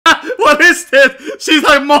twisted. She's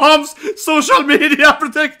like mom's social media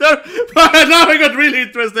protector. But now it got really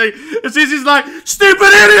interesting. She's like, stupid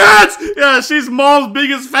idiots! Yeah, she's mom's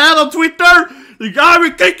biggest fan on Twitter. The guy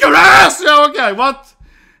will kick your ass! Yeah, okay, what?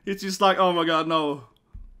 It's just like, oh my god, no.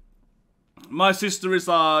 My sister is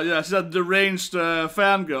yeah, she's a deranged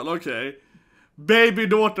fangirl, okay. Baby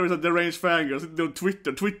daughter is a deranged fangirl, sitting on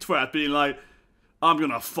Twitter, tweet being like, I'm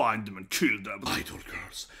gonna find them and kill them. Idol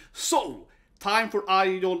girls. So, time for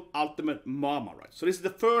Idol Ultimate Mama, right? So this is the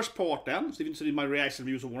first part then. So if you see my reaction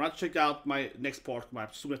reviews or want to check out my next part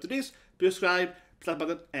soon after this, please subscribe, press that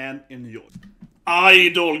button, and enjoy.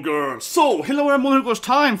 Idol girls. So, hello everyone, it goes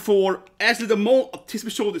time for actually the most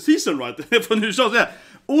anticipated show of the season, right? For new shows, yeah.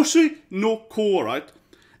 Oshi No Ko, right?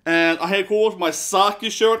 And I have, of course, my Saki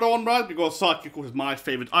shirt on, right? Because Saki, of course, is my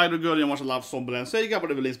favorite idol girl. You know, much I love Zombieland Saga, but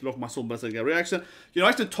I will link below for my Zombieland Saga reaction. You know, I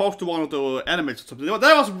actually talked to one of the animators or something.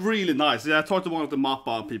 That was really nice. Yeah, I talked to one of the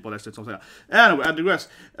Mappa people actually. Something. Anyway, I digress.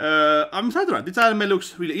 I'm excited, right? This anime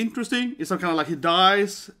looks really interesting. It's some kind of like he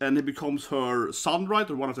dies and he becomes her son, right?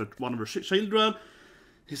 Or one of her children.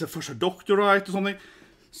 He's first a doctor, right? Or something.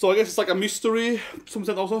 So I guess it's like a mystery, some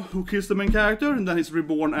said also, who kills the main character, and then he's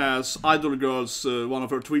reborn as Idol Girl's, one of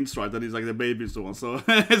her twins, right, that is like the baby and so on, so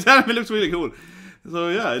it looks really cool. So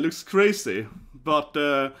yeah, it looks crazy, but,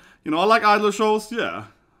 you know, I like idol shows, yeah,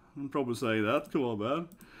 I'm probably saying that, come on man.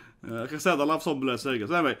 Like I said, I love Zombieland Saga,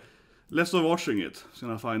 so anyway, let's start watching it. So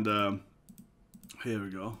gonna find, here we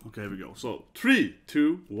go, okay, here we go, so 3,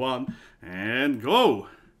 2, 1, and go!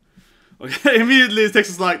 Okay, immediately it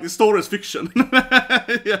takes us like the story is fiction.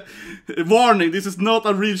 Yeah. Warning: this is not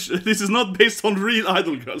a real. This is not based on real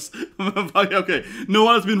idol girls. Okay, no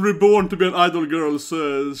one has been reborn to be an idol girl's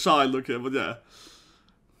child. Okay, but yeah,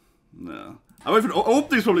 no. I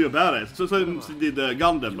hope this is probably a badass. So she did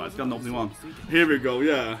Gundam, right? Gundam opening 1. Here we go.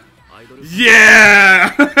 Yeah.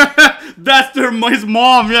 Yeah, that's his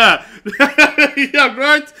mom. Yeah, yeah,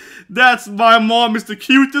 right. That's my mom is the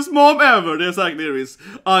cutest mom ever. There's actually his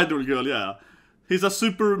idol girl, yeah. He's a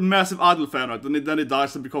super massive idol fan, right? And then he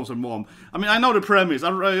dies and becomes her mom. I mean, I know the premise.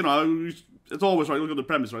 You know, it's always right. Look at the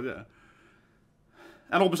premise, right? Yeah.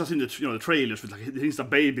 And obviously, I've seen the trailers with like he's a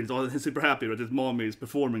baby. He's super happy that his mom is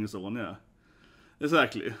performing and so on. Yeah,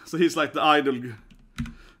 exactly. So he's like the idol.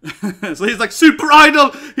 So he's like super idol.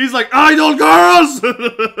 He's like idol girls.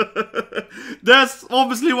 That's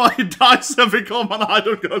obviously why he dies and become an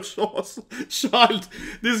idol girl child.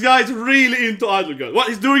 This guy's really into idol girls. What,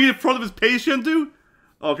 he's doing it in front of his patient too?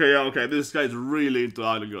 Okay, yeah, okay. This guy's really into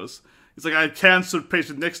idol girls. It's like I had a cancer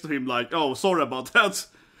patient next to him. Like, oh, sorry about that.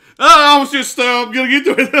 I was just getting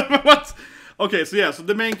into it. What? Okay, so yeah. So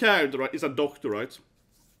the main character, right, is a doctor, right?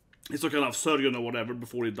 He's a kind of surgeon or whatever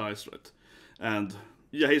before he dies, right? And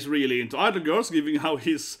yeah, he's really into idol girls, given how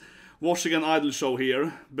he's watching an idol show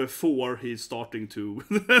here before he's starting to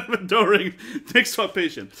during next to a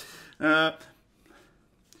patient. But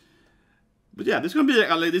yeah, this is gonna be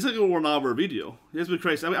like this is a 1 hour video. It's been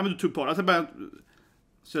crazy. I'm gonna do 2 parts. I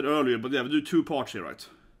said earlier, but yeah, we do 2 parts here, right?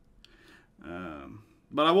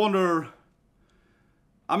 But I wonder.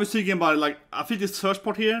 I'm just thinking about it, like I think this first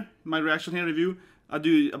part here, my reaction here review, I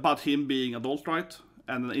do about him being adult, right?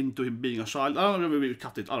 And then into him being a child. I don't know, maybe we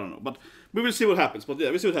cut it, I don't know. But we will see what happens. But yeah,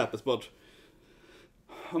 we'll see what happens. But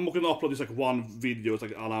I'm not gonna upload this like 1 video, it's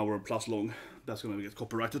like an hour plus long. That's gonna get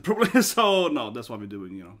copyrighted probably. So no, that's why we're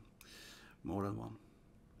doing, you know, more than 1.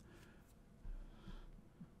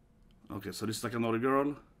 Okay, so this is like another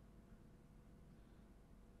girl.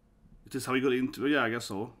 Is this how we got into it? Yeah, I guess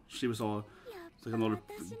so. She was all like another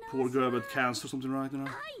poor girl with cancer or something, right? You know?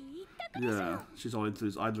 Yeah, she's all into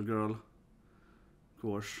this idol girl. Of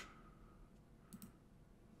course.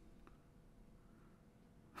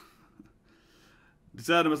 This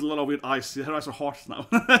anime has a lot of weird eyes. Her eyes are hearts now.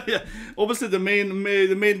 Yeah, obviously the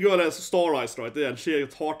main girl has star eyes, right? Yeah, and she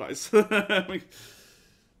has heart eyes.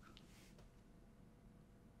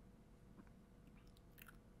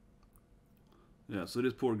 Yeah, so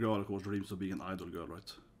this poor girl, of course, dreams of being an idol girl,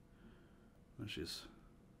 right? And she's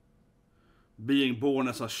being born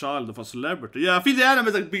as a child of a celebrity. Yeah, I feel the anime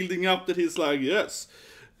is like building up that he's like, yes.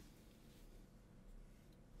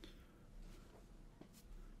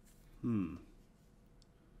 Nice.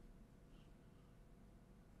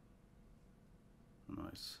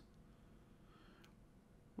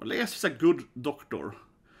 Well, I guess he's a good doctor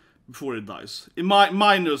before he dies. In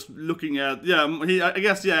minus looking at, yeah, I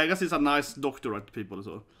guess he's a nice doctor, right, people,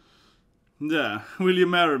 so. Yeah, will you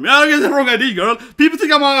marry me? I get the wrong idea, girl. People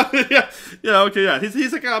think I'm a yeah, okay, yeah.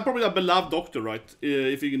 He's like probably a beloved doctor, right?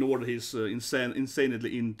 If you ignore that he's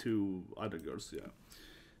insanely into other girls, yeah.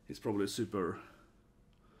 He's probably super.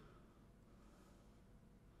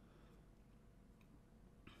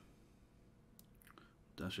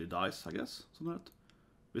 Then she dies, I guess. Something like that.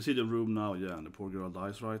 We see the room now, yeah, and the poor girl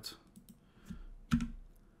dies, right?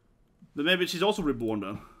 Then maybe she's also reborn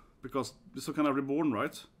then. Because it's some kind of reborn,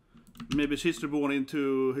 right? Maybe she's reborn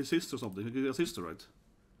into his sister or something. His sister, right?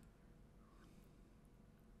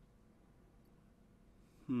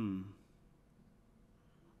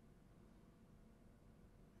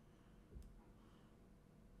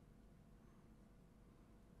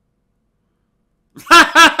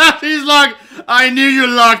 She's like, I knew you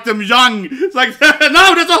liked them young. It's like, no,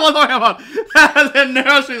 that's not what I'm talking about. And then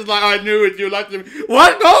now she's like, I knew it, you liked them.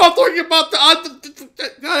 What? No, I'm talking about the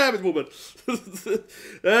other woman.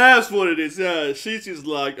 That's what it is. Yeah, she's just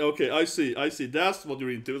like, okay, I see. That's what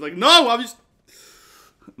you're into. It's like, no, I'm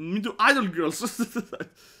into idol girls.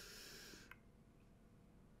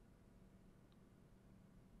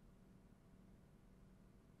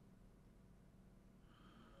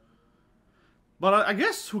 But I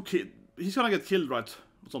guess he's gonna get killed, right?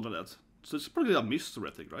 Or something like that. So it's probably a mystery,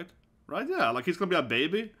 I think, right? Right? Yeah, like he's gonna be a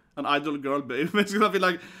baby, an idol girl baby. It's gonna be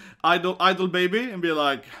like idol baby and be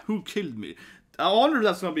like, who killed me? I wonder if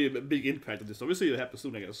that's gonna be a big impact of this. So we'll see what happens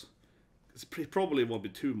soon, I guess. It probably won't be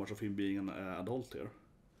too much of him being an adult here.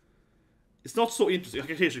 It's not so interesting.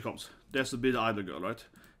 Okay, here she comes. There's to be the idol girl, right?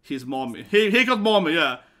 His mommy. He got mommy,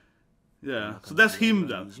 yeah. Yeah, so that's him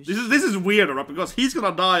then. This is weird, right? Because he's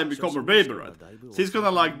gonna die and become a baby, right? So he's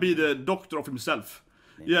gonna like be the doctor of himself.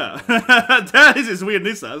 Yeah, that is his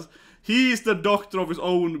weirdness. Says he's the doctor of his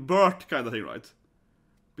own birth, kind of thing, right?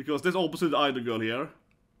 Because that's opposite the idol girl here.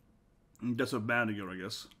 That's a manager, I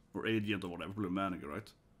guess, or agent or whatever, probably manager, right?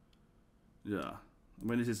 Yeah,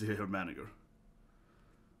 when this is her manager.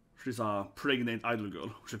 She's a pregnant idol girl,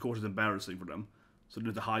 which of course is embarrassing for them. So they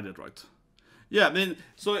need to hide it, right? Yeah, I mean,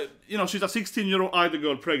 so, you know, she's a 16-year-old idol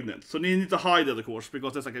girl pregnant. So they need to hide it, of course,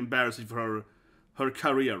 because that's, like, embarrassing for her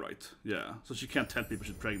career, right? Yeah, so she can't tell people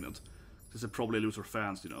she's pregnant. Because they probably lose her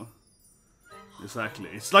fans, you know? Exactly.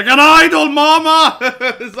 It's like an idol, mama!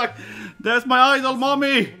 It's like, that's my idol,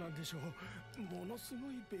 mommy!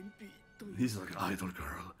 He's like, idol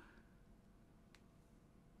girl.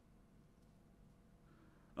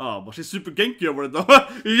 Oh, but she's super kinky over it, though.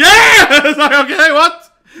 Yeah! It's like, okay, what?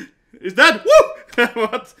 Is that woo?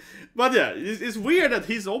 What? But yeah, it's weird that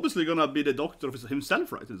he's obviously gonna be the doctor of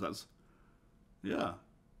himself, right? In a sense. Yeah.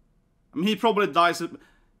 I mean, he probably dies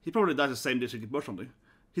the same day she gives birth or something.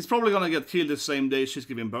 He's probably gonna get killed the same day she's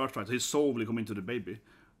giving birth, right? His soul will come into the baby,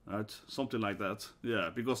 right? Something like that. Yeah,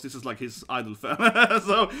 because this is like his idol fan.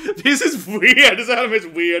 So this is weird. This anime is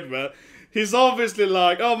weird, man. He's obviously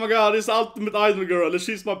like, oh my god, this ultimate idol girl, and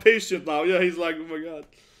she's my patient now. Yeah, he's like, oh my god.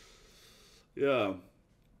 Yeah.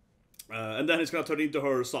 And then he's gonna turn into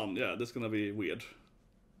her son. Yeah, that's gonna be weird.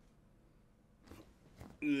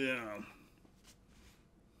 Yeah.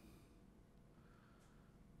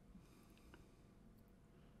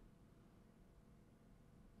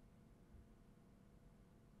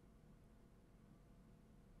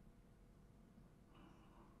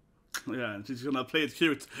 Yeah, and she's gonna play it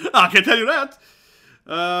cute. I can tell you that!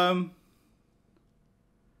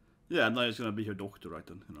 Yeah, now he's gonna be her doctor, right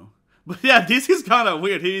then, you know. But yeah, this is kind of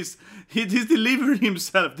weird. He's delivering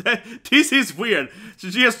himself. This is weird. So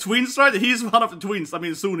she has twins, right? He's one of the twins. I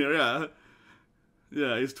mean, Sunir, yeah.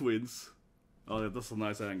 Yeah, it's twins. Oh, yeah, that's a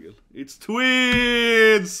nice angle. It's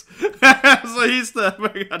twins! So he's the... Oh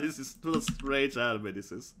my god, this is what a strange anime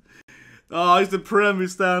this is. Oh, it's the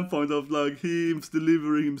premise standpoint of, like, him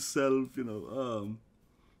delivering himself, you know.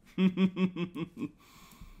 What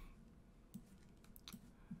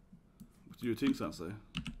do you think, Sensei?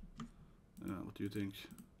 Yeah, what do you think?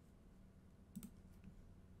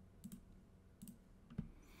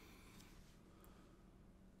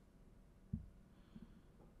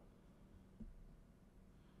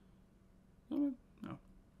 No.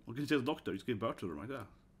 Well, he's just a doctor, he's giving birth to her like that.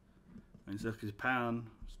 And he's like Japan,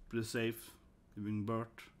 it's pretty safe, giving birth.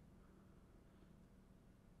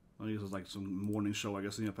 I guess it's like some morning show, I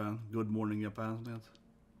guess, in Japan. Good Morning Japan, something like that.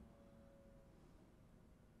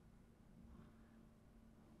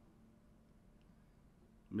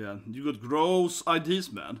 Yeah, you got gross ideas,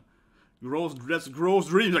 man. That's gross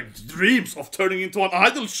dreams, like dreams of turning into an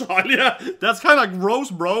idol child. Yeah, that's kind of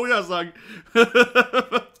gross, bro. Yeah, it's like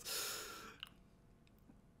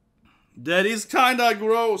that is kind of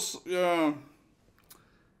gross. Yeah,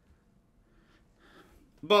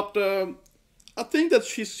 but I think that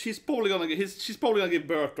she's probably gonna give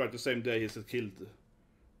birth right the same day he's killed.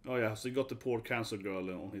 Oh yeah, so he got the poor cancer girl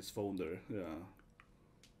on his phone there. Yeah,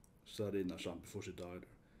 Sarina Champ before she died.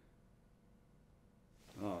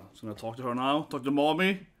 Oh, it's gonna talk to her now. Talk to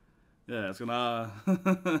mommy. Yeah, it's gonna.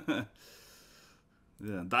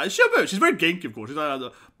 Yeah, she's very Genki, of course. She's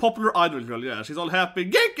a popular idol girl, yeah. She's all happy.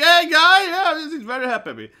 Genki guy, yeah, she's very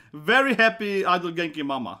happy. Very happy idol Genki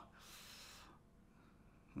mama.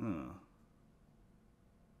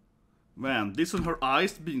 Man, this and her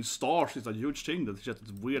eyes being stars is a huge thing, that she has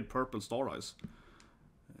this weird purple star eyes.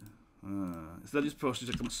 Is that this person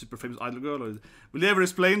like a super famous idol girl? Or will they ever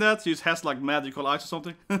explain that? She just has like magical eyes or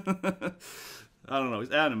something? I don't know,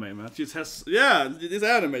 it's anime, man. She has, yeah, it's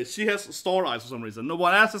anime. She has star eyes for some reason. No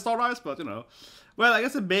one else has star eyes, but you know. Well, I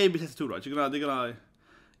guess a baby has too, right? They're gonna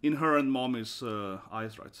inherit mommy's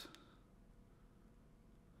eyes, right?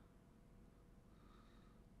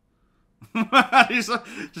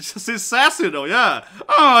 She's sassy though, yeah.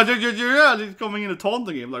 Oh, yeah, she's coming in and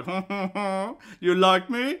taunting him like, you like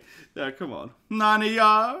me? Yeah, come on. Nani,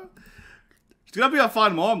 yeah. She's gonna be a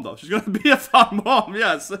fun mom though. She's gonna be a fun mom,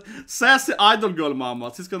 yes. Sassy idol girl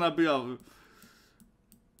mama. She's gonna be a...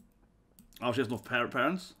 Oh, she has no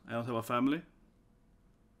parents. I don't have a family.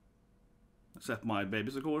 Except my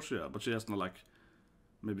babies, of course, yeah. But she has no like...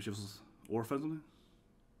 Maybe she was orphan or something.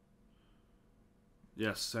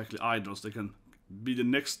 Yes, exactly. Idols. They can be the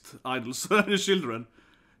next idols. Children.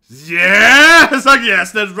 Yes! Like,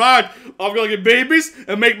 yes, that's right. I'm gonna get babies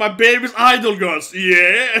and make my babies idol girls.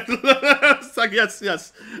 Yeah! It's like,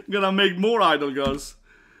 yes. Gonna make more idol girls.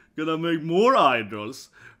 Gonna make more idols.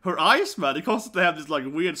 Her eyes, man, they constantly have this like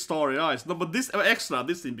weird starry eyes. No, but this extra,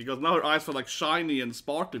 this thing, because now her eyes were like shiny and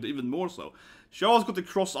sparkly, even more so. She always got the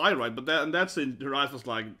cross eye, right? But that, and that's in her eyes was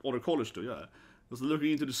like other colors too, yeah. Was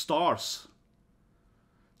looking into the stars.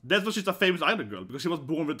 That's why she's a famous idol girl, because she was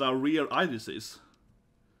born with a rare eye disease.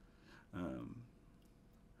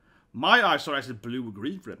 My eyes are actually blue or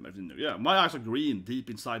green for that. Yeah, my eyes are green deep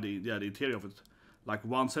inside the interior of it. Like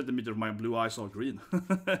 1 centimeter of my blue eyes are green.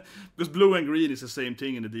 Because blue and green is the same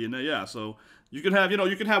thing in the DNA, yeah. So you can have,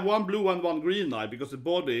 you can have one blue and one green eye, because the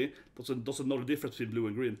body doesn't know the difference between blue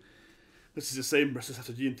and green. This is the same as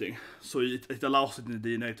a gene thing. So it allows it in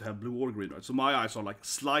the DNA to have blue or green, right? So my eyes are like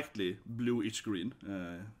slightly bluish green.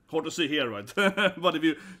 Hard to see here, right? But if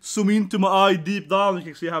you zoom into my eye deep down, you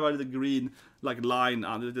can see I have a little green like line,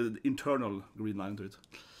 and the internal green line to it.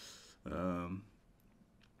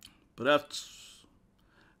 But that's...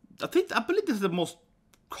 I believe this is the most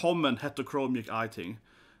common heterochromic eye thing.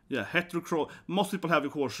 Yeah, most people have,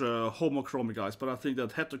 of course, homochromic eyes, but I think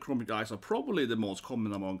that heterochromic eyes are probably the most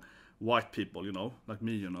common among white people, like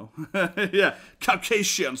me, Yeah,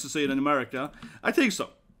 Caucasians, to say it in America. I think so.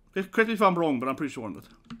 Correct me if I'm wrong, but I'm pretty sure on that.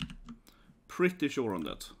 Pretty sure on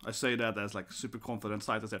that. I say that as like super confident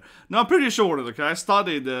scientist there. No, I'm pretty sure on it, okay? I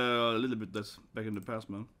studied a little bit this back in the past,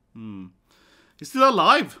 man. He's still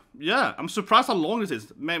alive. Yeah, I'm surprised how long it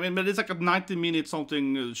is. Maybe it's like a 90-minute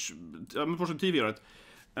something. I'm watching TV, right?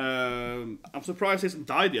 I'm surprised he hasn't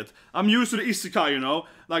died yet. I'm used to the isekai,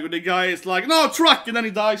 like when the guy is like, no, truck, and then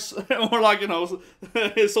he dies. Or like,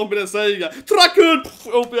 somebody saying, truck,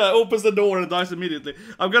 opens the door and dies immediately.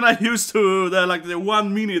 I'm gonna used to the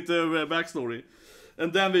 1 minute backstory.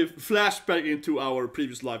 And then we flash back into our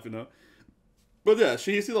previous life, But yeah,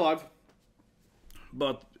 she's still alive.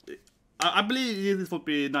 But I believe this would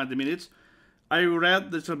be 90 minutes. I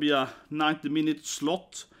read there's gonna be a 90-minute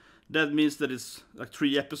slot. That means that it's like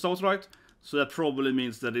 3 episodes, right? So that probably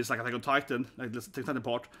means that it's like Attack on Titan, like let's take Titan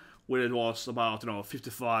part, where it was about,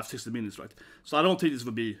 55, 60 minutes, right? So I don't think this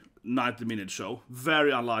would be 90-minute show.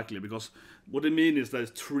 Very unlikely, because what it means is that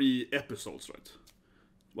it's 3 episodes, right?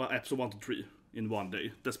 Well, episode 1 to 3 in one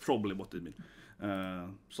day. That's probably what they mean.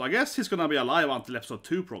 So I guess he's gonna be alive until episode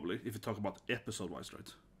 2, probably, if you talk about episode-wise,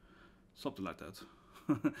 right? Something like that.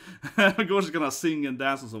 Of course, he's gonna sing and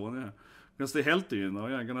dance and so on, yeah. Gonna stay healthy,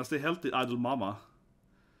 yeah, gonna stay healthy, idol mama.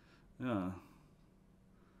 Yeah.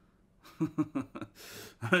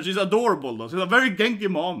 She's adorable, though. She's a very Genki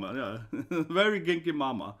mama, yeah. Very Genki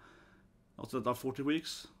mama. What's that, 40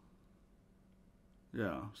 weeks?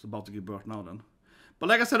 Yeah, she's about to give birth now, then. But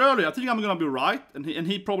like I said earlier, I think I'm gonna be right, and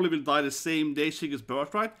he probably will die the same day she gives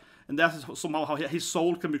birth, right? And that's somehow how his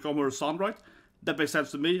soul can become her son, right? That makes sense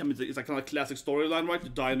to me. I mean, it's like kind of classic storyline, right? You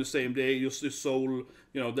die on the same day, your soul,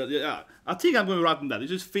 yeah. I think I'm going to write on that. It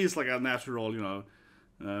just feels like a natural,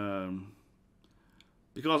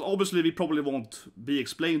 because obviously we probably won't be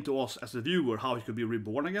explained to us as a viewer how he could be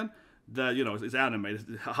reborn again. That, it's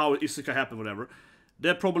anime, how isekai happened, whatever.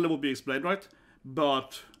 That probably won't be explained, right?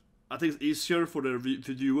 But I think it's easier for the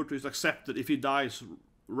viewer to just accept that if he dies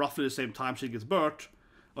roughly the same time she gives birth.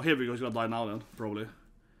 Oh, here we go, he's going to die now then, probably.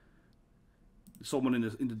 someone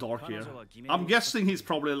in the dark here. I'm guessing he's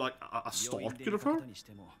probably like a stalker of her.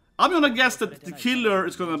 I'm gonna guess that the killer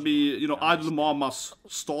is gonna be, you know, Idol Mama's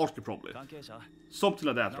stalker probably. Something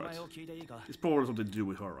like that, right? It's probably something to do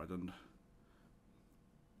with her, right? And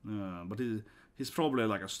but he's probably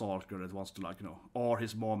like a stalker that wants to, like, you know, or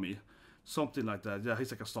his mommy. Something like that. Yeah,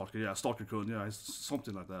 he's like a stalker. Yeah, stalker kun. Yeah, he's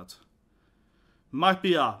something like that. Might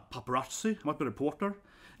be a paparazzi. Might be a reporter.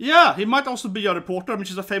 Yeah, he might also be a reporter. I mean,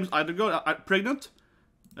 she's a famous idol girl, pregnant.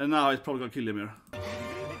 And now he's probably gonna kill him here.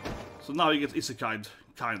 So now he gets isekai'd,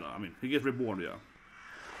 kinda. I mean, he gets reborn, yeah.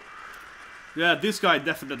 Yeah, this guy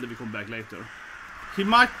definitely will come back later. He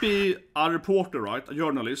might be a reporter, right? A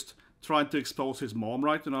journalist. Trying to expose his mom,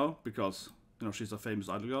 right? You know, because, you know, she's a famous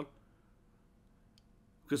idol girl.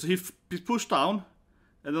 Because he's pushed down.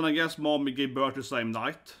 And then I guess mommy gave birth the same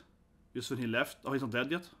night. Just when he left. Oh, he's not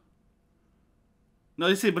dead yet? No,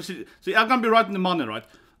 you see, but see, I'm gonna be right in the money, right?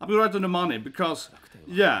 I'm gonna be right in the money because,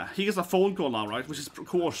 yeah, he gets a phone call now, right? Which is, of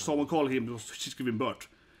course, someone calling him because she's giving birth.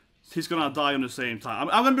 He's gonna die on the same time.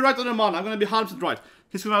 I'm gonna be right on the money. I'm gonna be 100% right.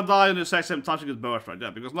 He's gonna die on the exact same time she gives birth, right? Yeah,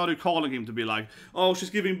 because now they're calling him to be like, oh, she's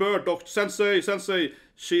giving birth, Doctor Sensei,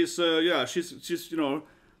 she's, yeah, she's, you know,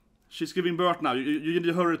 she's giving birth now. You need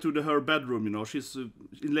to hurry to her bedroom, you know, she's in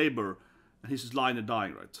labor. And he's just lying and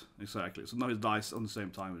dying, right? Exactly. So now he dies on the same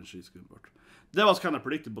time as she's giving birth. That was kind of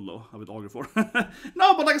predictable, though, I would argue for.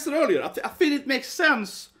 No, but like I said earlier, I feel it makes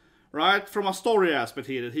sense, right? From a story aspect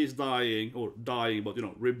here, that he's dying, but, you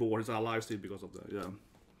know, reborn, he's alive still because of that, yeah.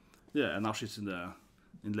 Yeah, and now she's in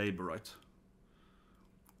labor, right?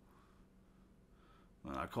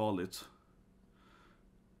 I call it.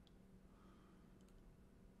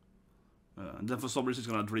 And then for some reason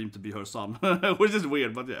he's gonna dream to be her son, which is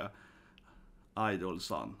weird, but yeah. Idol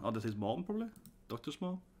son. Oh, that's his mom, probably? Doctor's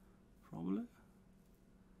mom? Probably.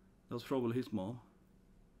 That's probably his mom.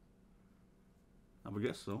 I would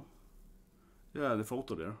guess so. Yeah, the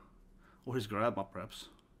photo there. Or his grandma, perhaps.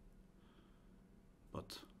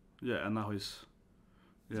 But, yeah, and now he's...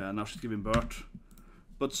 Yeah, now she's giving birth.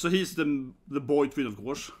 But, so he's the boy twin, of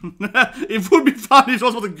course. It would be funny if he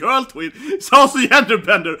was also the girl twin. He's also gender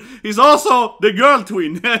bender. He's also the girl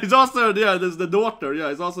twin. He's also, yeah, there's the daughter. Yeah,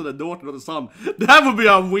 he's also the daughter of the son. That would be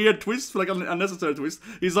a weird twist, like an unnecessary twist.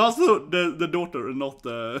 He's also the daughter and not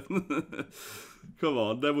the... Come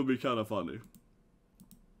on, that would be kind of funny.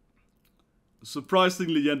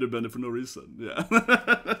 Surprisingly gender bender for no reason, yeah.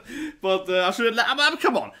 But I should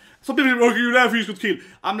come on. Some people are you laugh he's got killed.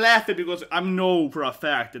 I'm laughing because I know for a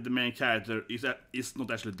fact that the main character is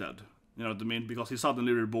not actually dead. You know what I mean? Because he's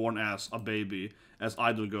suddenly reborn as a baby, as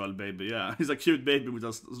idol girl baby. Yeah, he's a cute baby with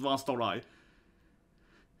a one star eye.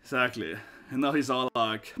 Exactly. And now he's all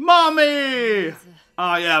like, "Mommy,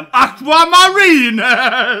 I am Aquamarine."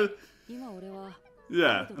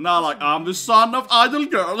 Yeah, and now like, I'm the son of idol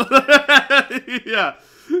girl. Yeah,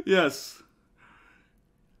 yes.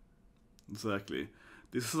 Exactly.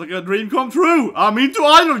 This is like a dream come true. I'm into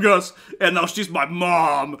idol girls. And now she's my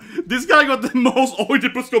mom. This guy got the most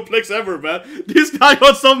Oedipus complex ever, man. This guy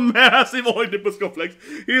got some massive Oedipus complex.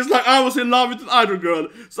 He's like, I was in love with an idol girl,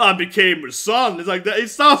 so I became her son. It's like that. It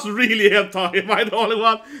sounds really hentai. Am I the only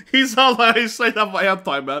one? He sounds like he's straight up my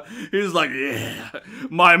hentai, man. He's like, yeah,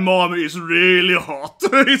 my mom is really hot.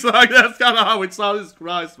 He's like, that's kind of how it sounds.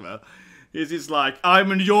 Christ, man. It's just like,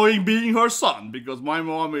 I'm enjoying being her son because my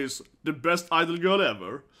mom is the best idol girl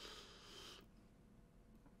ever.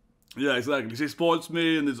 Yeah, exactly. She spoils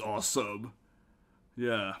me and it's awesome.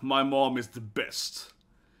 Yeah, my mom is the best.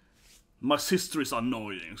 My sister is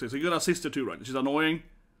annoying. So you got a sister too, right? She's annoying.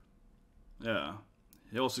 Yeah.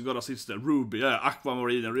 You also got a sister, Ruby. Yeah,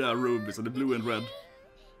 Aquamarine. Yeah, Ruby. So the blue and red.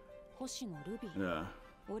 Yeah.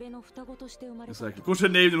 Exactly. Of course she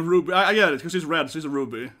named him Ruby. I get it, because she's red, she's a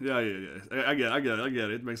Ruby. Yeah. I get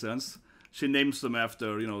it. It makes sense. She names them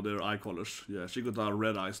after, you know, their eye colors. Yeah, she got a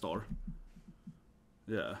red eye star.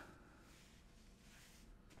 Yeah.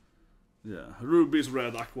 Yeah, Ruby is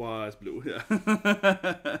red, Aqua is blue, yeah.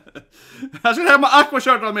 I should have my Aqua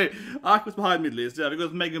shirt on me! Aqua's behind me at least, yeah,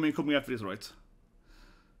 because Megumin coming after this, right?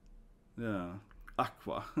 Yeah,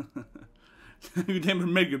 Aqua. You name her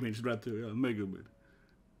Megumin, she's red too, yeah, Megumin.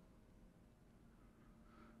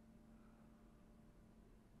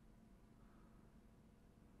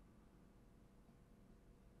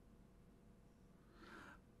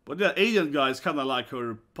 But yeah, Agent guy is kind of like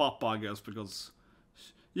her papa, I guess, because...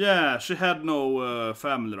 Yeah, she had no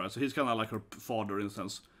family, right? So he's kind of like her father, in a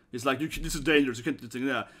sense. He's like, this is dangerous, you can't do things,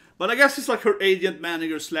 yeah. But I guess he's like her agent,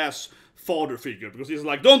 manager, / father figure. Because he's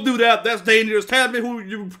like, don't do that, that's dangerous, tell me who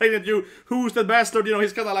you pregnant you, who's the bastard, you know,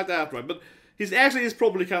 he's kind of like that, right? But he's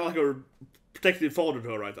probably kind of like her protective father to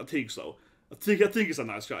her, right? I think so. I think he's a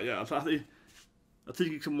nice guy. Yeah, I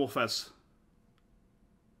think he can more fast.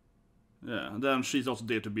 Yeah, and then she's also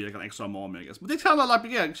there to be like an extra mommy, I guess. But it's kind of like,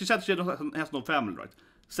 yeah, she said she has no family, right?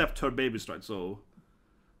 Except her babies, right? So,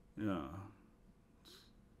 yeah.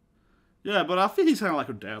 Yeah, but I think he's kind of like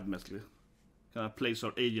her dad, basically. Kind of plays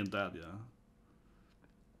her alien dad, yeah.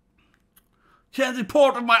 Can't they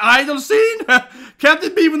part of my idol scene? Can't they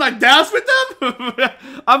be even like dance with them?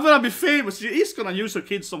 I'm gonna be famous. She is gonna use her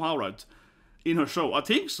kids somehow, right? In her show. I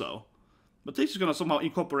think so. But I think she's gonna somehow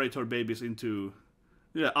incorporate her babies into...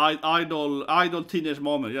 Yeah, idol teenage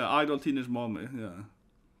mommy. Yeah, idol teenage mommy. Yeah.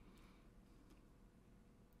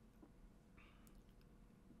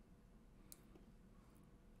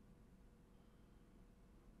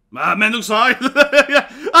 Man looks high.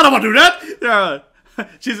 Yeah, I don't want to do that. Yeah.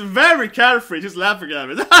 She's very carefree. She's laughing at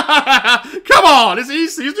me. Come on, it's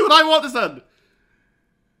easy. You do what I want instead.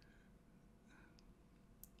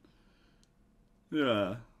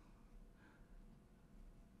 Yeah.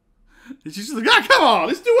 She's just like, ah, come on,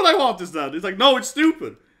 let's do what I want instead. He's like, no, it's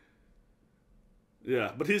stupid.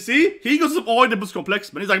 Yeah, but he got some Oedipus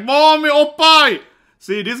complex, man. He's like, mommy, oppai.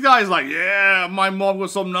 See, this guy is like, yeah, my mom got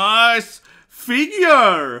some nice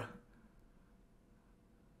figure.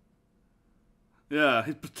 Yeah,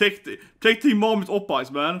 he's protecting mommy's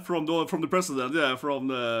oppais, man, from the president. Yeah, from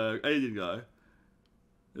the alien guy.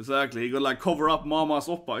 Exactly, he got like cover up mama's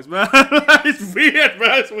oppais, man. It's weird,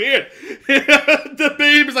 man, it's weird. The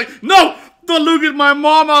baby's like, no, don't look at my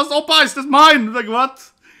mama's oppais, that's mine. Like, what?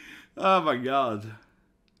 Oh my god.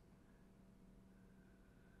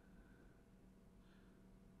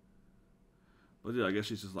 But yeah, I guess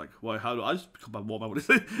she's just like, why, how do I just become my mom?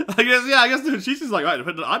 I guess she's just like, right,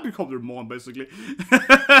 I become their mom, basically.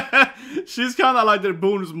 She's kind of like their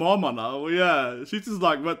bonus mama now. Yeah, she's just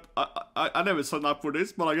like, but I never signed up for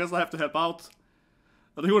this, but I guess I have to help out.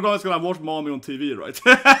 I think we're always gonna watch mommy on TV,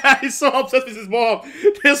 right? He's so obsessed with his mom.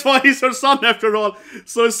 That's why he's her son after all.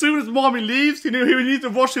 So as soon as mommy leaves, he needs to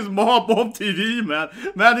watch his mom on TV, man.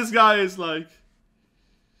 Man, this guy is like...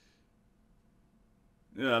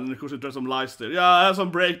 Yeah, and of course there's some lights there. Yeah, I have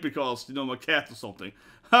some break because, you know, my cat or something.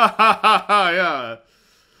 Ha ha ha ha, yeah.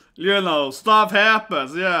 You know, stuff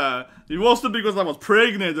happens, yeah. It wasn't because I was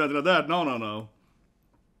pregnant or like that. No.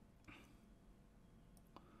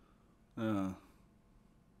 Yeah.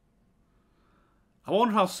 I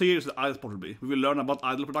wonder how serious the idol sport will be. We will learn about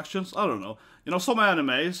idol productions. I don't know. You know, some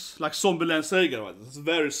animes, like Zombieland Saga, right? It's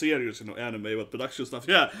very serious, you know, anime about production stuff.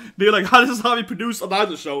 Yeah, they're like, this is how we produce an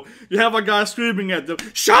idol show. You have a guy screaming at them,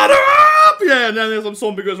 shut up! Yeah, and then there's some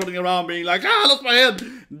zombie girls running around being like, I lost my head.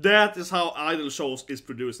 That is how idol shows is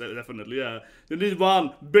produced, definitely, yeah. You need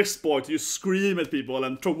one best boy to just scream at people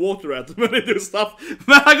and throw water at them when they do stuff.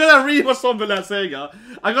 Man, I gotta rewatch Zombieland Saga.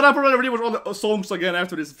 I gotta probably rewatch all the songs again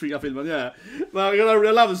after this film, yeah. But I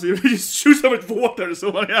gotta love to see you just shoot them with water or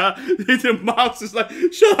so, yeah. The mouse is like,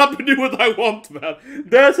 shut up and do what I want, man.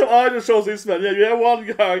 That's how idol shows is, man. Yeah, you have one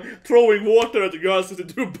guy throwing water at the girls to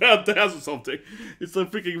do a bad dance or something. It's a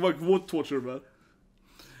freaking like wood torture, man.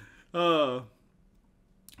 But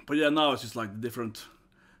yeah, now it's just like different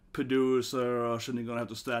producers and you're gonna have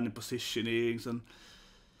to stand in positionings and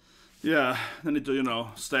yeah, they need to, you know,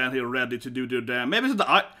 stand here ready to do their damn. Maybe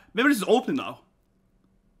this is opening now.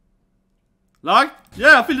 Like,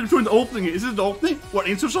 yeah, I feel they're doing the opening. Is this the opening? What,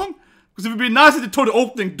 insert song? Because it would be nice if they told the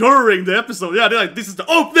opening during the episode. Yeah, they're like, this is the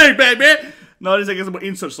opening, baby! No, this is like an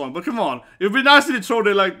insert song, but come on. It would be nice if they told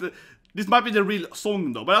it like, this might be the real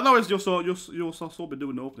song though. But I know it's just so be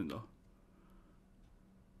doing the opening though.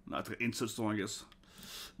 Not an insert song, I guess.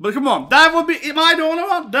 But come on, that would be, am I the only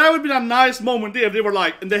one? That would be a nice moment there if they were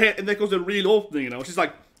like, and that goes the real opening, you know. She's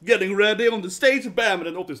like, getting ready on the stage, bam, and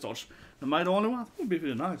then the opening starts. Am I the only one? It would be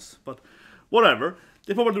really nice, but whatever.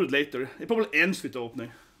 They probably do it later. It probably ends with the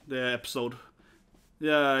opening, the episode.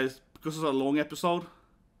 Yeah, it's because it's a long episode.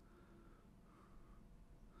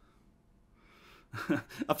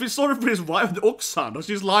 I feel sorry for his wife, the Oksan.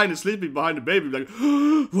 She's lying and sleeping behind the baby, like,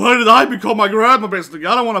 why did I become my grandma, basically?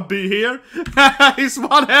 I don't want to be here. He's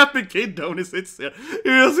one happy kid, though, and he sits there.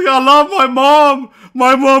 He's like, I love my mom.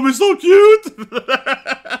 My mom is so cute.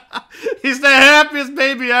 He's the happiest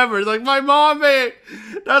baby ever. He's like, my mommy.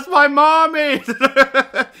 That's my mommy.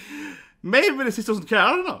 Maybe the sister doesn't care. I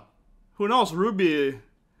don't know. Who knows? Ruby,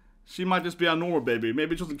 she might just be a normal baby.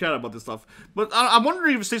 Maybe she doesn't care about this stuff. But I'm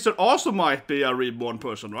wondering if sister also might be a reborn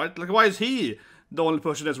person, right? Like, why is he the only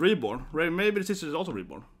person that's reborn? Maybe the sister is also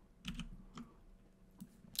reborn.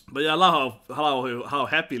 But yeah, I love how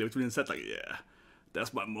happy he looks when he said, like, yeah,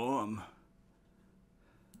 that's my mom.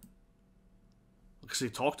 Because he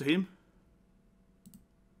talked to him.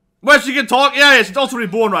 Well, she can talk. Yeah, she's also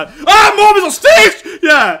reborn, right? Ah, mom is on stage.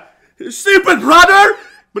 Yeah, stupid brother.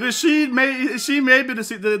 But is she maybe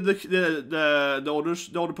the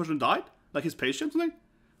older person died, like his patient, something?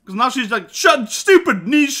 Because now she's like, stupid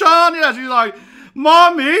Nishan. Yeah, she's like,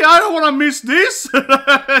 mommy, I don't want to miss this.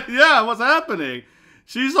 Yeah, what's happening?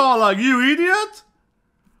 She's all like, you idiot.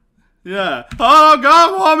 Yeah. Oh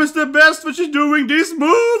God, mom is the best when she's doing these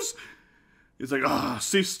moves. It's like, ah,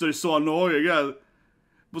 sister is so annoying. Yeah.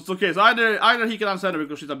 But okay, so either he can understand her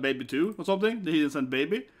because she's a baby too, or something. That he didn't send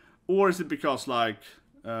baby, or is it because like,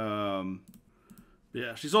 yeah,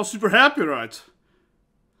 she's all super happy, right?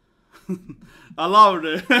 I love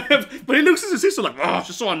it. But he looks at his sister like, oh,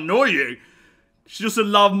 she's so annoying. She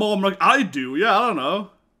doesn't love mom like I do. Yeah, I don't know.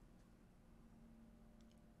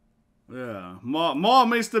 Yeah,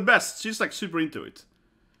 mom is the best. She's like super into it.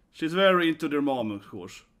 She's very into their mom, of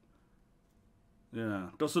course. Yeah,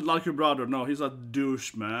 doesn't like your brother. No, he's a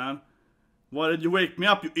douche, man. Why did you wake me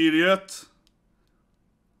up, you idiot?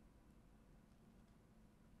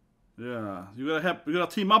 Yeah, you gotta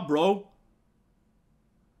team up, bro.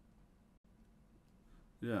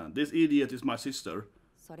 Yeah, this idiot is my sister.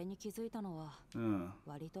 Yeah.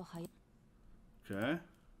 Okay.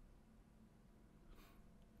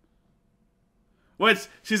 Wait,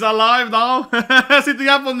 she's alive now? Sitting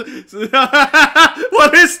up on...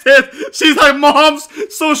 What is this? She's like mom's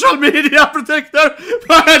social media protector.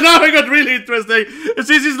 Now it got really interesting.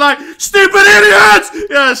 She's like, stupid idiots!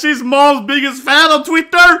 Yeah, she's mom's biggest fan on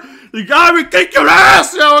Twitter. The guy will kick your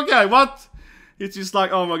ass! Yeah, okay, what? It's just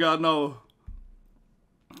like, oh my god, no.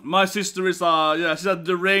 My sister is yeah, she's a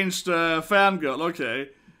deranged fangirl,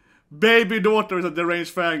 okay. Baby daughter is a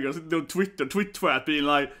deranged fangirl. Sitting on Twitter, tweet being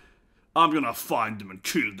like, I'm gonna find them and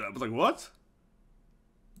kill them. It's like, what?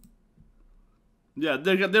 Yeah,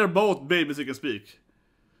 they're both babies who can speak.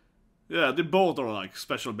 Yeah, they both are like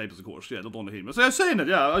special babies, of course. Yeah, not only him. So I was saying it,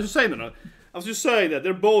 yeah, I was just saying it. I was just saying that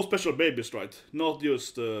they're both special babies, right? Not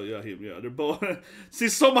just, yeah, him, yeah. They're both... She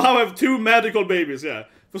somehow have two medical babies, yeah.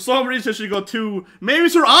 For some reason she got two... Maybe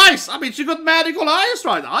it's her eyes! I mean, she got medical eyes,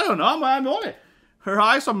 right? I don't know, I'm only... Her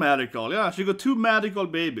eyes are medical, yeah. She got two medical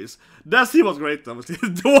babies. That scene was great, though.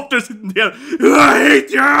 His daughter sitting there. I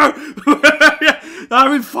hate you! I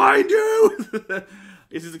will find you!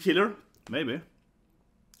 Is this a killer? Maybe.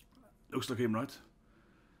 Looks like him, right?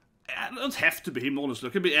 It doesn't have to be him, honestly.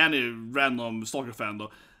 It could be any random stalker fan,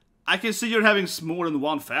 though. I can see her having more than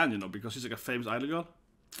one fan, you know, because she's like a famous idol girl.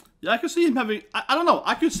 Yeah, I could see him having... I don't know.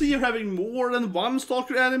 I could see her having more than one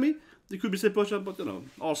stalker enemy. It could be Sepusha, but, you know.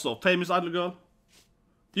 Also, famous idol girl.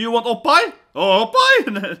 Do you want oppai? Oh,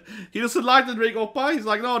 oppai! He doesn't like to drink oppai. He's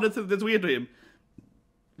like, no, that's weird to him.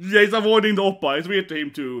 Yeah, he's avoiding the oppai. It's weird to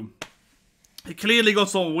him, too. He clearly got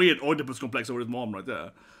some weird Oedipus complex over his mom right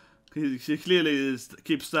there. He clearly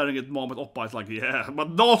keeps staring at mom with oppai. It's like, yeah,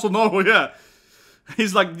 but also no, yeah.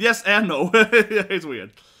 He's like, yes and no. Yeah, it's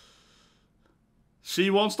weird. She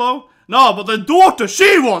wants, though? No, but the daughter,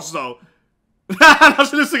 she wants, though. I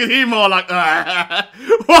was listening at him all like,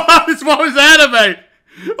 what is wrong with anime?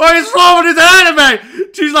 What is wrong with this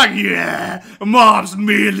anime? She's like, yeah, mom's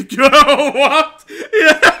milk. What?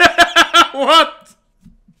 Yeah, what?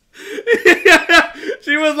 Yeah,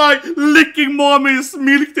 she was like licking mommy's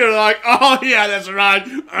milk there, like, oh yeah, that's right.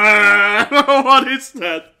 What is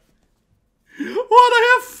that? What the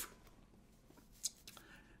F?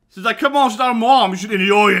 She's like, come on, she's our mom, you should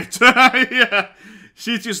enjoy it. Yeah.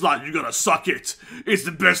 She's just like, you gotta suck it. It's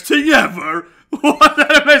the best thing ever. What?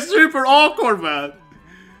 That super awkward, man.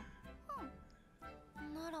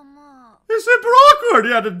 It's super awkward.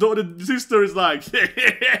 Yeah, the sister is like,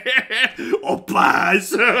 oh,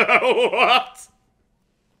 pass. What?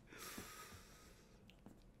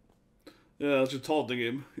 Yeah, she's taunting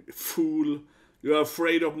him. Fool. You're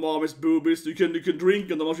afraid of mommy's boobies. You can drink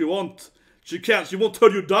them if you want. She can't. She won't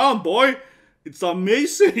turn you down, boy. It's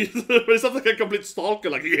amazing. It's not like a complete stalker.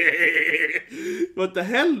 Like, yeah. What the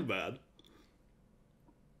hell, man?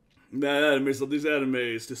 This anime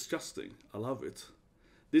is disgusting. I love it.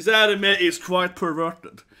 This anime is quite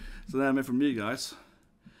perverted. It's an anime for me, guys.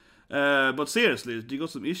 But seriously, she got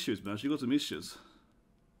some issues, man. She got some issues.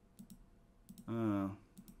 But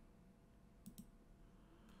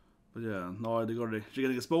yeah, no, she's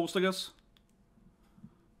getting exposed, I guess.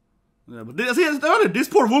 Yeah, but this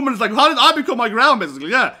poor woman is like, how did I become my ground,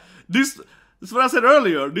 basically? Yeah, this is what I said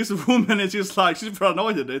earlier. This woman is just like, she's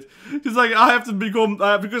paranoid at it. She's like, I have to become,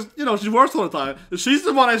 because, you know, she works all the time. She's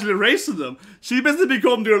the one actually raising them. She basically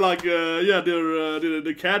become their, like, yeah,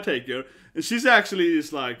 their caretaker. And she's actually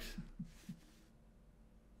is like,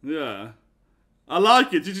 yeah. I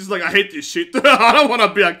like it. She's just like, I hate this shit. I don't want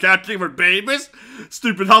to be a caretaker for babies.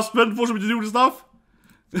 Stupid husband forcing me to do this stuff.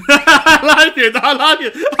 I like it. I like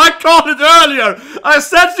it. I called it earlier. I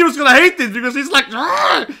said she was gonna hate it because he's like,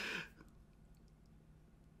 Argh!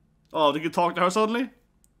 Oh, they can talk to her suddenly?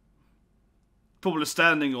 Probably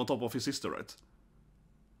standing on top of his sister, right?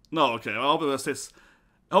 No, okay. I hope that's this.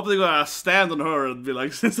 I hope they're gonna stand on her and be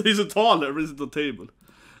like, since he's a taller, is it the table?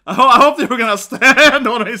 I hope they were gonna stand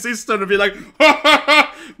on his sister and be like,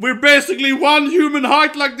 we're basically one human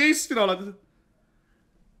height like this, you know, like.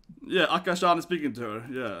 Yeah, Aka is speaking to her.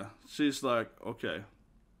 Yeah, she's like, okay.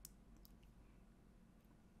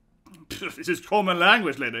 This is common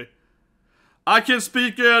language, lady. I can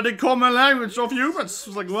speak the common language of humans.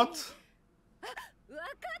 It's like, what?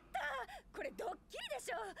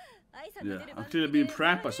 Yeah, I'm clearly being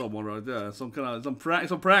pranked by someone right there. Some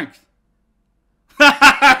prank.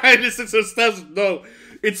 This is a stance. No,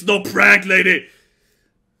 it's no prank, lady.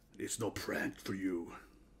 It's no prank for you.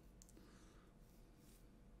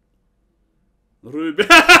 Ruby,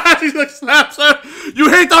 she like slaps her. You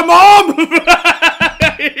hate our mom.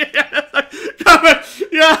 Come on,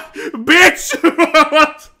 yeah, bitch.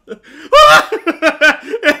 What?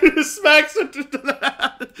 And he smacks her to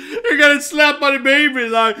the You're getting slapped by the baby.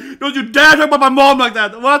 Like, don't you dare talk about my mom like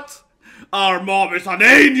that. What? Our mom is an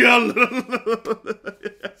angel.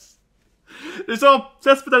 Yes. They're so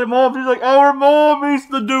obsessed with their mom. She's like, our mom is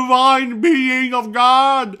the divine being of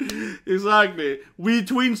God. Exactly. We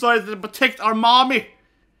twins are to protect our mommy.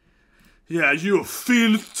 Yeah, you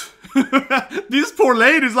filth. This poor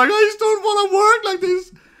lady's like, I just don't want to work like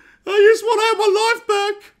this. I just want to have my life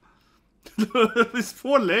back. This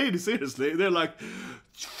poor lady, seriously. They're like,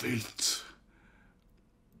 filth.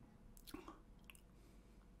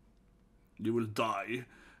 You will die.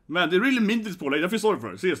 Man, they really mean this poor lady. I feel sorry for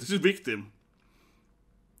her. Seriously, she's a victim.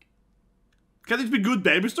 Can't these be good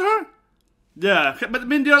babies to her? Yeah, but I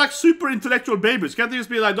mean, they're like super intellectual babies. Can't they just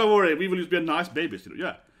be like, don't worry, we will just be nice babies, you know?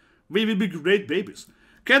 Yeah. We will be great babies.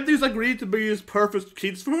 Can't they just agree to be as perfect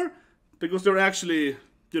kids for her? Because they're actually,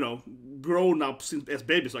 you know, grown up as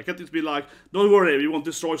babies. Like, can't they just be like, don't worry, we won't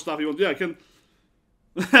destroy stuff, we won't, yeah, can...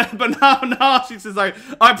 But now she's just like,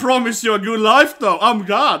 I promise you a good life though, I'm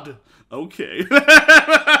God. Okay.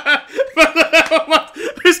 But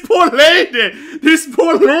this poor lady!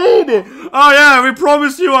 Oh yeah, we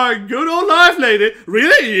promise you a good old life, lady.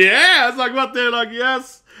 Really? Yeah. It's like what they're like,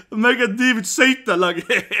 yes. Make a deal with Satan, like,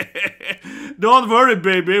 don't worry,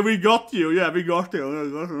 baby, we got you. Yeah, we got you.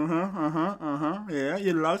 Yeah,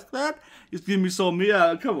 you like that? Just give me some,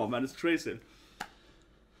 yeah, come on, man, it's crazy.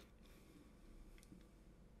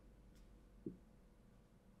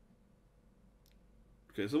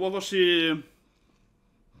 Okay, so what was she?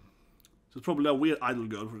 She's probably a weird idol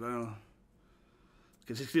girl.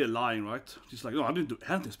 Okay, she's clearly lying, right? She's like, no, I didn't do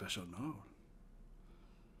anything special, no.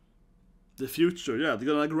 The future, yeah, they're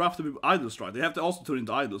gonna like grow up to be idols, right? They have to also turn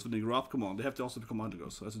into idols when they grow up, come on. They have to also become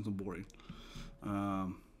idols, so that's not so boring.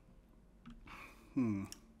 I'm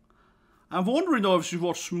wondering though if she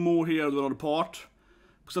watched more here than the other part.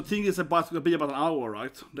 Because I think it's about to be about an hour,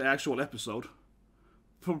 right? The actual episode.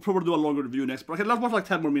 Probably do a longer review next, but okay, let's watch like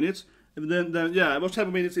 10 more minutes, and then yeah, I watch 10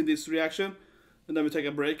 more minutes in this reaction, and then we take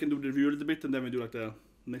a break and do the review a little bit, and then we do like the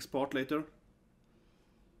next part later.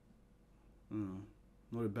 Now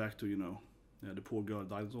we're back to, you know, yeah, the poor girl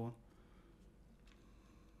died and so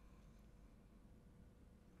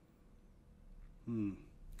on.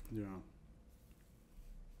 Yeah.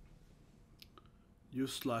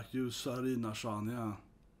 Just like you, Sarina-san, yeah.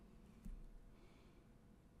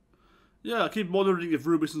 Yeah, I keep wondering if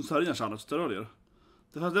Ruby's and Sarina channels earlier.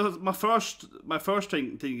 That was my first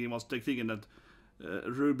thinking was thinking that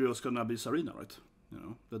Ruby was gonna be Sarina, right? You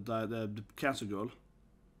know, the cancer girl.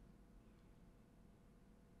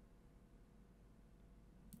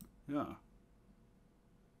 Yeah.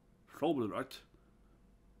 Probably, right?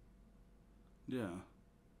 Yeah.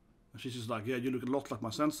 And she's just like, yeah, you look a lot like my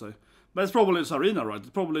sensei. But it's probably Sarina, right?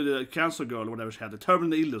 It's probably the cancer girl or whatever she had, the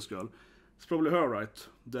terminal illness girl. It's probably her, right?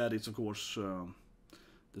 That is, of course,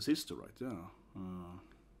 the sister, right? Yeah.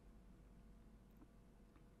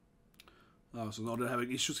 So now they're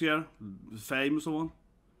having issues here, fame and so on.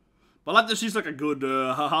 But like, she's like a good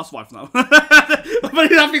housewife now. But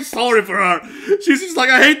I feel sorry for her. She's just like,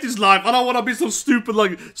 I hate this life. I don't want to be some stupid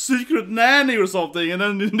like secret nanny or something. And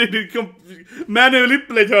then they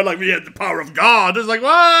manipulate her like we had the power of God. It's like,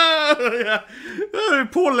 whoa, yeah.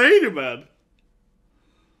 Poor lady, man.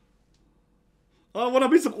 I want to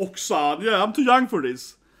be some Oxan. Yeah, I'm too young for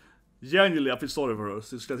this. Genuinely, I feel sorry for her.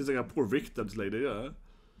 She's like a poor victim, this lady, yeah.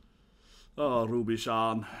 Oh,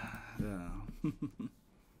 Ruby-chan. Yeah.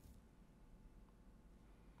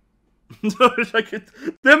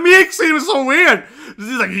 The milk scene was so weird.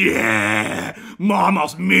 She's like, yeah,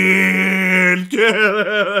 mama's milk.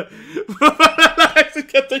 I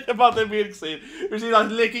can't think about the milk scene. She's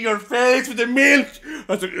like licking her face with the milk.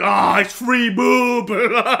 I was like, it's free boob.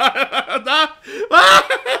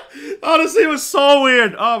 Oh, the scene was so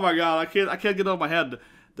weird. Oh my god, I can't get it out of my head.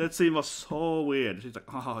 That scene was so weird. She's like,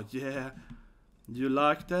 oh yeah, you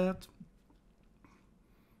like that?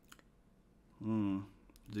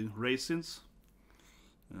 The raisins?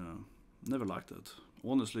 Yeah, never liked that.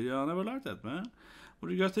 Honestly, yeah, I never liked that, man. What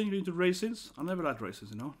do you guys think? You're into raisins? I never liked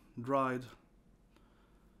raisins, you know? Dried.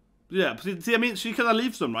 Yeah, but see, I mean, she kind of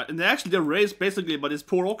leaves them, right? And they're raised basically by this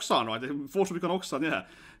poor Oxan, right? They forced to become Oxan, yeah.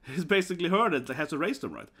 It's basically her that has to raise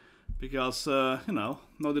them, right? Because, you know,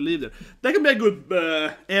 now they leave there. That can be a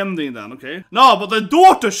good ending then, okay? No, but the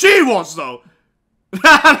daughter, she was, though!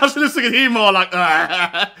 I was listening at him all like,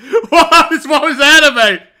 what is wrong with this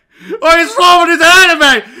anime? What is wrong with this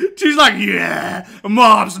anime? She's like, yeah,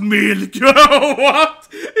 mom's milk. What?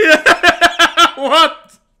 Yeah,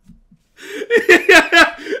 what?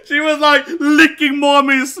 Yeah. She was like licking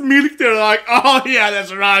mommy's milk there, like, oh yeah,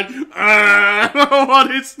 that's right. What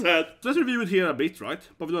is that? Let's review it here a bit, right?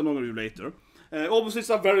 But we don't know review later. Obviously, it's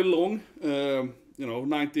a very long, you know,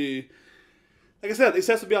 90. Like I said, it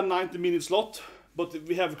says to be a 90-minute slot. But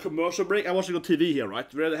we have a commercial break. I'm watching on TV here, right?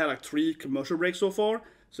 We already had like 3 commercial breaks so far.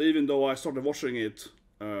 So even though I started watching it,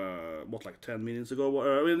 like 10 minutes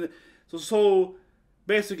ago? I mean, so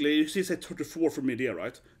basically, you see, say 34 for me there,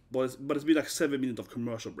 right? But it's been like 7 minutes of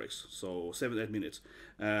commercial breaks. So 7-8 minutes.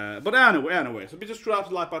 But anyway. So we just scroll up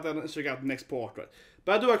the like button and check out the next part, right?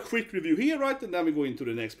 But I do a quick review here, right? And then we go into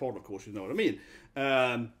the next part, of course, you know what I mean.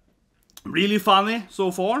 Really funny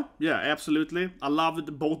so far. Yeah, absolutely. I love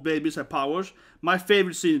that both babies have powers. My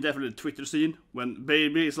favorite scene is definitely the Twitter scene when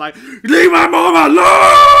baby is like, leave my mom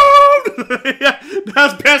alone! Yeah,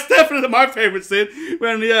 that's definitely my favorite scene.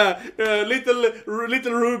 When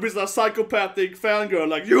little Ruby's a psychopathic fangirl,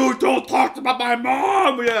 like, you don't talk about my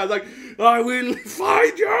mom. Yeah, like, I will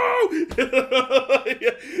find you.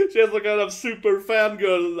 Yeah, she has a kind of super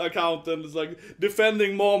fangirl account and is like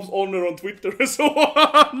defending mom's honor on Twitter and so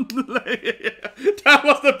on. That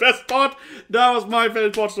was the best part. That was my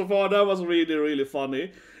favorite part so far. That was really, really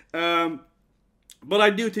funny. But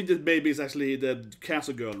I do think that baby is actually the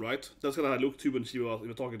cancer girl, right? That's what I looked to when we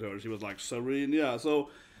were talking to her. She was like, Serene, yeah. So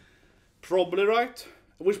probably right,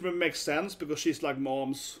 which makes sense because she's like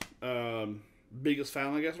mom's biggest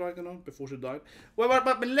fan, I guess, right? You know, before she died. Well,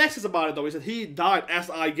 but less is about it though is that he died,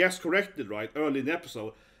 as I guess corrected, right, early in the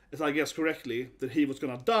episode, as I guess correctly, that he was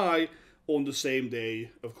gonna die on the same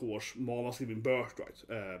day, of course, mom was giving birth,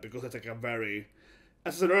 right? Because that's like a very,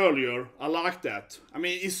 as I said earlier, I like that. I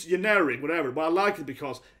mean, it's generic, whatever, but I like it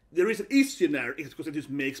because the reason it's generic is because it just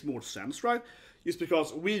makes more sense, right? It's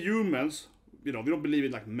because we humans, you know, we don't believe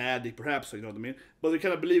in like magic, perhaps, you know what I mean? But we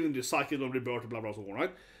kind of believe in the cycle of rebirth, blah, blah, so on,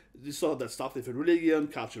 right? You saw that stuff, different religion,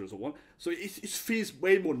 culture, and so on. So it feels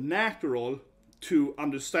way more natural to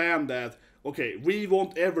understand that, okay, we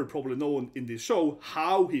won't ever probably know in this show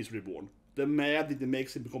how he's reborn. The magic that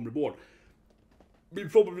makes him become reborn. We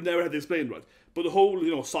probably never had to explain, right? But the whole,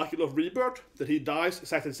 you know, cycle of rebirth, that he dies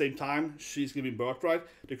exactly at the same time she's giving birth, right?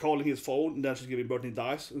 They're calling his phone, and then she's giving birth and he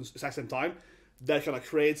dies at the exact same time. That kind of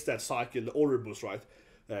creates that cycle, the Ouroboros, right?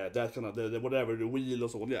 That kind of, the whatever, the wheel or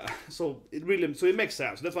so on, yeah. So it makes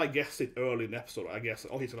sense. That's why I guessed it early in the episode. I guess,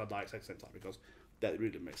 oh, he's gonna die at the same time, because that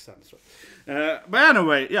really makes sense, right? But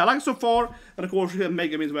anyway, yeah, I like it so far. And of course, we have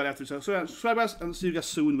Mega Means well after. So subscribe us and see you guys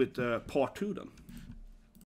soon with part 2 then.